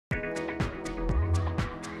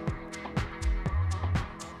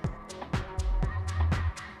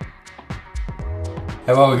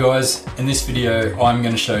How are we guys? In this video I'm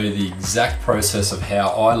going to show you the exact process of how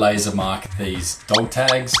I laser mark these dog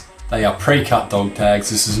tags. They are pre-cut dog tags.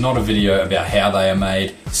 This is not a video about how they are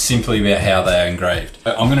made, simply about how they are engraved.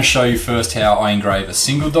 I'm going to show you first how I engrave a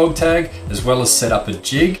single dog tag, as well as set up a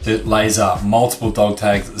jig that laser multiple dog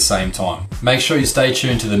tags at the same time. Make sure you stay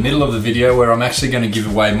tuned to the middle of the video where I'm actually going to give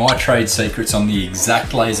away my trade secrets on the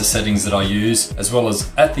exact laser settings that I use, as well as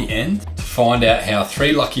at the end to find out how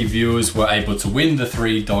 3 lucky viewers were able to win the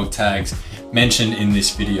 3 dog tags mentioned in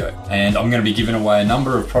this video. And I'm going to be giving away a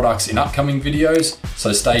number of products in upcoming videos,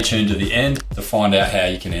 so stay tuned to the end to find out how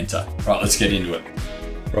you can enter. Right, let's get into it.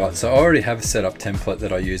 Right, so I already have a setup template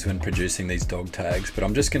that I use when producing these dog tags, but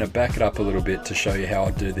I'm just going to back it up a little bit to show you how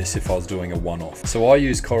I'd do this if I was doing a one-off. So I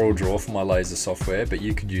use CorelDRAW for my laser software, but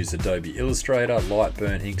you could use Adobe Illustrator,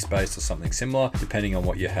 Lightburn, Inkspace or something similar, depending on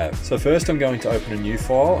what you have. So first I'm going to open a new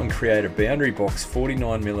file and create a boundary box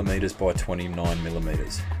 49mm by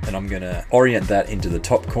 29mm. And I'm going to orient that into the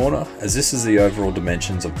top corner, as this is the overall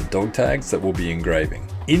dimensions of the dog tags that we'll be engraving.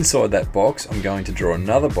 Inside that box, I'm going to draw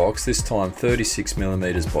another box, this time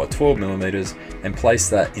 36mm by 12mm, and place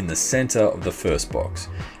that in the center of the first box.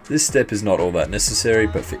 This step is not all that necessary,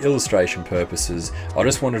 but for illustration purposes, I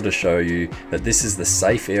just wanted to show you that this is the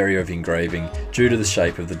safe area of engraving due to the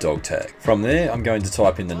shape of the dog tag. From there, I'm going to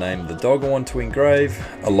type in the name of the dog I want to engrave,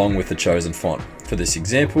 along with the chosen font. For this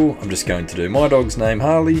example, I'm just going to do my dog's name,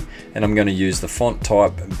 Harley, and I'm going to use the font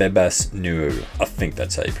type Bebas Nuo. I think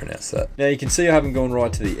that's how you pronounce that. Now you can see I haven't gone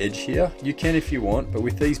right to the edge here. You can if you want, but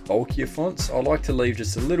with these bulkier fonts, I like to leave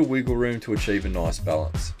just a little wiggle room to achieve a nice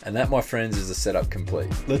balance. And that, my friends, is the setup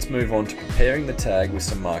complete. Let's move on to preparing the tag with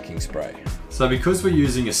some marking spray. So because we're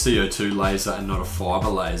using a CO2 laser and not a fiber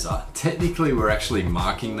laser, technically we're actually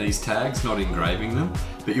marking these tags, not engraving them,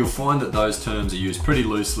 but you'll find that those terms are used pretty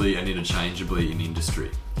loosely and interchangeably in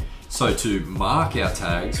industry. So to mark our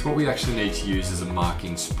tags, what we actually need to use is a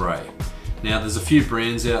marking spray. Now there's a few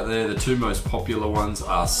brands out there. The 2 most popular ones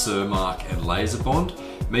are Surmark and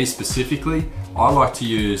LaserBond. Me specifically, I like to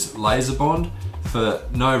use LaserBond for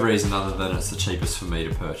no reason other than it's the cheapest for me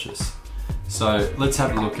to purchase. So let's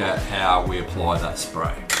have a look at how we apply that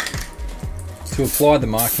spray. To apply the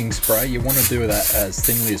marking spray, you want to do that as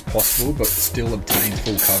thinly as possible but still obtain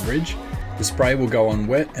full coverage. The spray will go on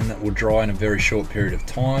wet and it will dry in a very short period of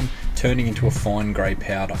time, turning into a fine grey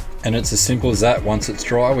powder. And it's as simple as that. Once it's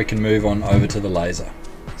dry, we can move on over to the laser.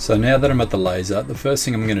 So now that I'm at the laser, the first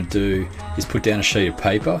thing I'm going to do is put down a sheet of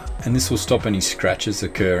paper, and this will stop any scratches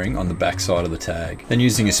occurring on the back side of the tag. Then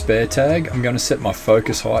using a spare tag, I'm going to set my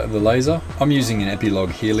focus height of the laser. I'm using an Epilog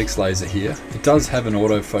Helix laser here. It does have an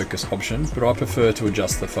autofocus option, but I prefer to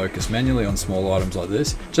adjust the focus manually on small items like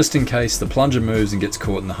this, just in case the plunger moves and gets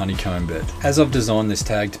caught in the honeycomb bed. As I've designed this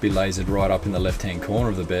tag to be lasered right up in the left-hand corner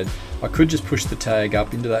of the bed, I could just push the tag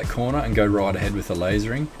up into that corner and go right ahead with the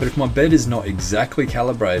lasering, but if my bed is not exactly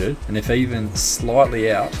calibrated, and if even slightly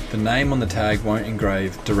out, the name on the tag won't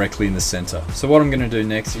engrave directly in the center. So what I'm going to do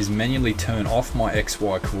next is manually turn off my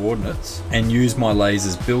XY coordinates and use my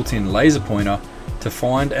laser's built-in laser pointer to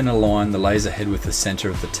find and align the laser head with the center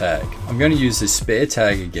of the tag. I'm going to use this spare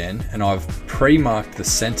tag again, and I've pre-marked the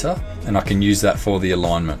center, and I can use that for the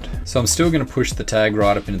alignment. So I'm still going to push the tag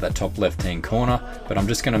right up into that top left-hand corner, but I'm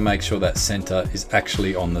just going to make sure that center is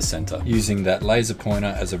actually on the center, using that laser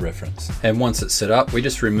pointer as a reference. And once it's set up, we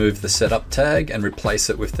just remove the setup tag and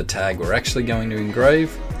replace it with the tag we're actually going to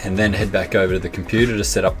engrave, and then head back over to the computer to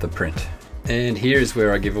set up the print. And here is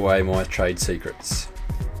where I give away my trade secrets.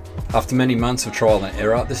 After many months of trial and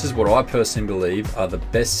error, this is what I personally believe are the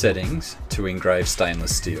best settings to engrave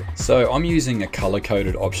stainless steel. So I'm using a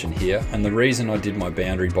color-coded option here, and the reason I did my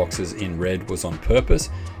boundary boxes in red was on purpose,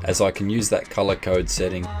 as I can use that color code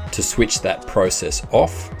setting to switch that process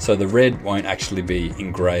off, so the red won't actually be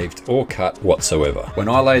engraved or cut whatsoever. When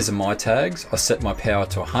I laser my tags, I set my power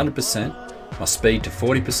to 100%, my speed to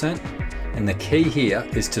 40%, and the key here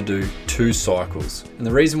is to do 2 cycles. And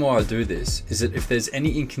the reason why I do this is that if there's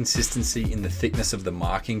any inconsistency in the thickness of the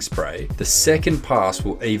marking spray, the second pass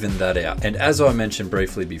will even that out. And as I mentioned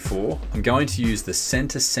briefly before, I'm going to use the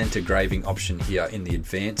center graving option here in the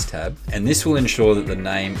advanced tab, and this will ensure that the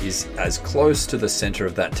name is as close to the center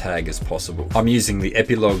of that tag as possible. I'm using the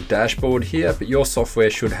Epilog dashboard here, but your software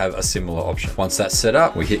should have a similar option. Once that's set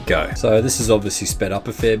up, we hit go. So this is obviously sped up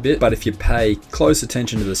a fair bit, but if you pay close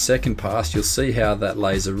attention to the second pass, you'll see how that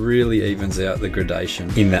laser really evens out the gradation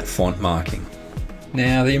in that font marking.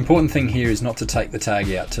 Now the important thing here is not to take the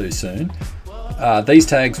tag out too soon. These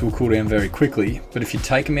tags will cool down very quickly, but if you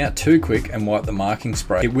take them out too quick and wipe the marking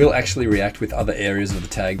spray, it will actually react with other areas of the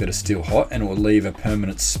tag that are still hot and it will leave a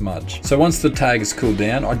permanent smudge. So once the tag is cooled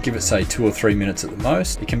down, I'd give it say 2 or 3 minutes at the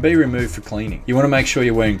most. It can be removed for cleaning. You want to make sure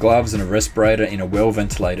you're wearing gloves and a respirator in a well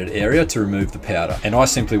ventilated area to remove the powder. And I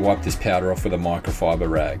simply wipe this powder off with a microfiber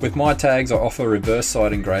rag. With my tags, I offer reverse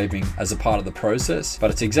side engraving as a part of the process,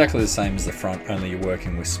 but it's exactly the same as the front, only you're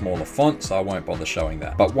working with smaller font, so I won't bother showing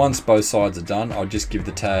that. But once both sides are done, I'll just give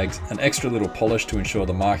the tags an extra little polish to ensure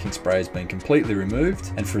the marking spray has been completely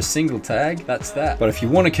removed. And for a single tag, that's that. But if you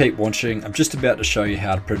want to keep watching, I'm just about to show you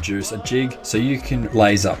how to produce a jig so you can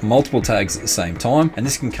lace up multiple tags at the same time. And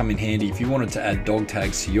this can come in handy if you wanted to add dog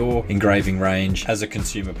tags to your engraving range as a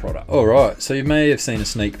consumer product. Alright, so you may have seen a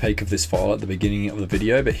sneak peek of this file at the beginning of the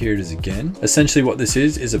video, but here it is again. Essentially what this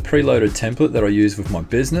is a preloaded template that I use with my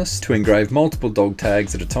business to engrave multiple dog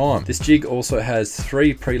tags at a time. This jig also has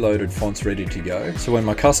 3 preloaded fonts ready to go. So when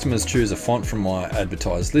my customers choose a font from my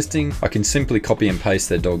advertised listing, I can simply copy and paste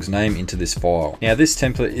their dog's name into this file. Now this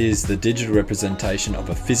template is the digital representation of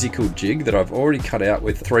a physical jig that I've already cut out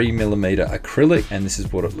with 3mm acrylic, and this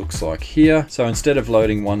is what it looks like here. So instead of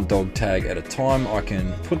loading one dog tag at a time, I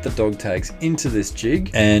can put the dog tags into this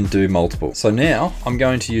jig and do multiple. So now I'm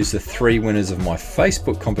going to use the 3 winners of my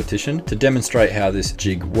Facebook competition to demonstrate how this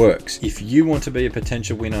jig works. If you want to be a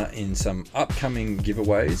potential winner in some upcoming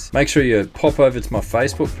giveaways, make sure you pop over to my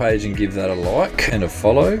Facebook page and give that a like and a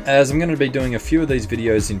follow, as I'm going to be doing a few of these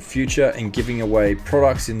videos in future and giving away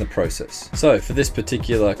products in the process. So for this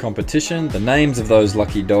particular competition, the names of those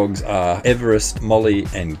lucky dogs are Everest, Molly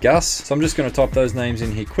and Gus. So I'm just going to type those names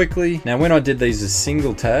in here quickly. Now when I did these as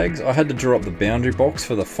single tags, I had to draw up the boundary box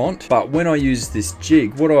for the font, but when I use this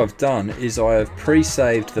jig, what I've done is I have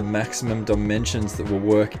pre-saved the maximum dimensions that will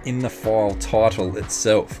work in the file title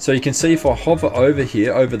itself. So you can see if I hover over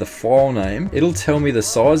here over the file name, it'll tell me the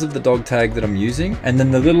size of the dog tag that I'm using, and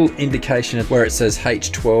then the little indication where it says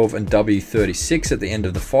H12 and W36 at the end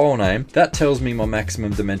of the file name, that tells me my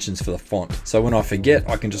maximum dimensions for the font. So when I forget,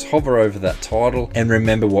 I can just hover over that title and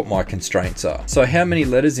remember what my constraints are. So how many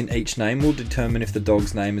letters in each name will determine if the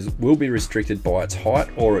dog's name will be restricted by its height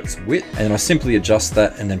or its width, and I simply adjust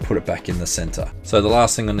that and then put it back in the center. So the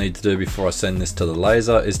last thing I need to do before I send this to the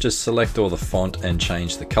laser is just select all the font and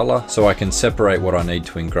change the color so I can separate what I need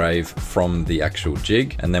to engrave from the actual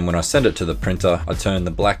jig. And then when I send it to the printer, I turn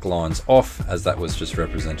the black lines off, as that was just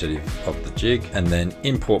representative of the jig, and then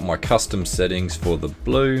import my custom settings for the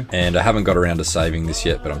blue. And I haven't got around to saving this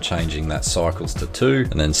yet, but I'm changing that cycles to 2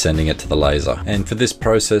 and then sending it to the laser. And for this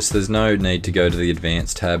process, there's no need to go to the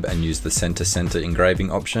advanced tab and use the center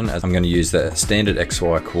engraving option, as I'm going to use the standard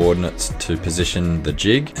XY coordinates to position the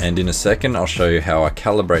jig. And in a second, I'll show you how I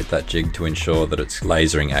calibrate that jig to ensure that it's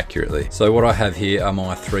lasering accurately. So what I have here are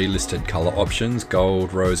my 3 listed color options: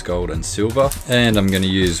 gold, rose gold and silver. And I'm going to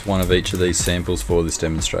use one of each of these samples for this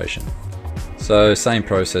demonstration. So same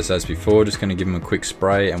process as before, just going to give them a quick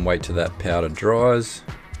spray and wait till that powder dries.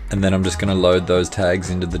 And then I'm just going to load those tags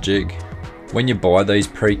into the jig. When you buy these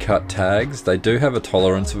pre-cut tags, they do have a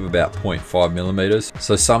tolerance of about 0.5mm,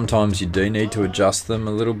 so sometimes you do need to adjust them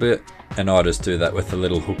a little bit, and I just do that with a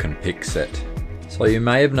little hook and pick set. So you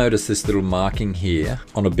may have noticed this little marking here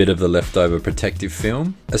on a bit of the leftover protective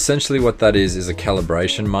film. Essentially what that is a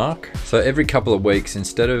calibration mark. So every couple of weeks,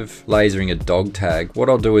 instead of lasering a dog tag, what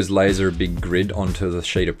I'll do is laser a big grid onto the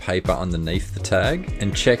sheet of paper underneath the tag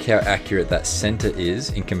and check how accurate that center is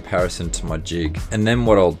in comparison to my jig. And then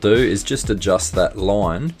what I'll do is just adjust that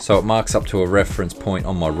line so it marks up to a reference point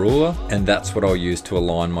on my ruler, and that's what I'll use to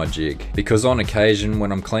align my jig. Because on occasion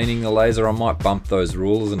when I'm cleaning the laser, I might bump those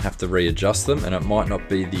rulers and have to readjust them, and it might not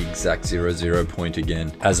be the exact 0 point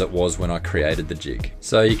again as it was when I created the jig.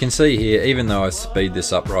 So you can see here, even though I speed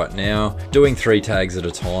this up right now, doing 3 tags at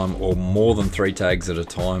a time or more than 3 tags at a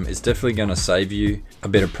time is definitely going to save you a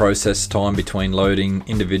bit of process time between loading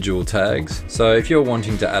individual tags. So if you're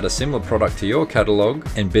wanting to add a similar product to your catalog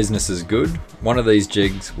and business is good, one of these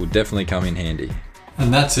jigs will definitely come in handy.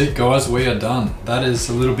 And that's it guys, we are done. That is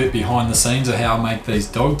a little bit behind the scenes of how I make these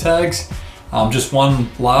dog tags. Just one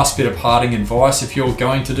last bit of parting advice: if you're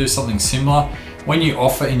going to do something similar, when you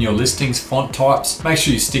offer in your listings font types, make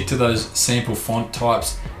sure you stick to those sample font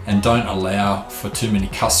types and don't allow for too many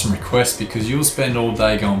custom requests, because you'll spend all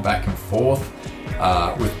day going back and forth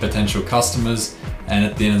with potential customers, and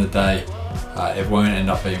at the end of the day it won't end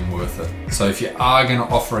up being worth it. So if you are going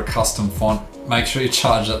to offer a custom font, make sure you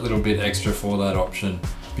charge that little bit extra for that option,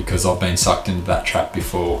 because I've been sucked into that trap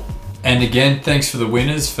before. And again, thanks for the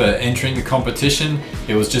winners for entering the competition.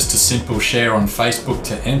 It was just a simple share on Facebook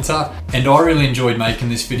to enter. And I really enjoyed making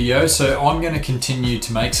this video, so I'm going to continue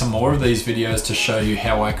to make some more of these videos to show you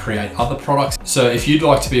how I create other products. So if you'd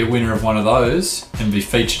like to be a winner of one of those and be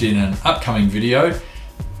featured in an upcoming video,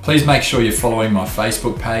 please make sure you're following my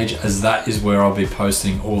Facebook page, as that is where I'll be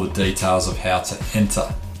posting all the details of how to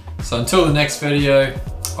enter. So until the next video,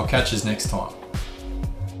 I'll catch you next time.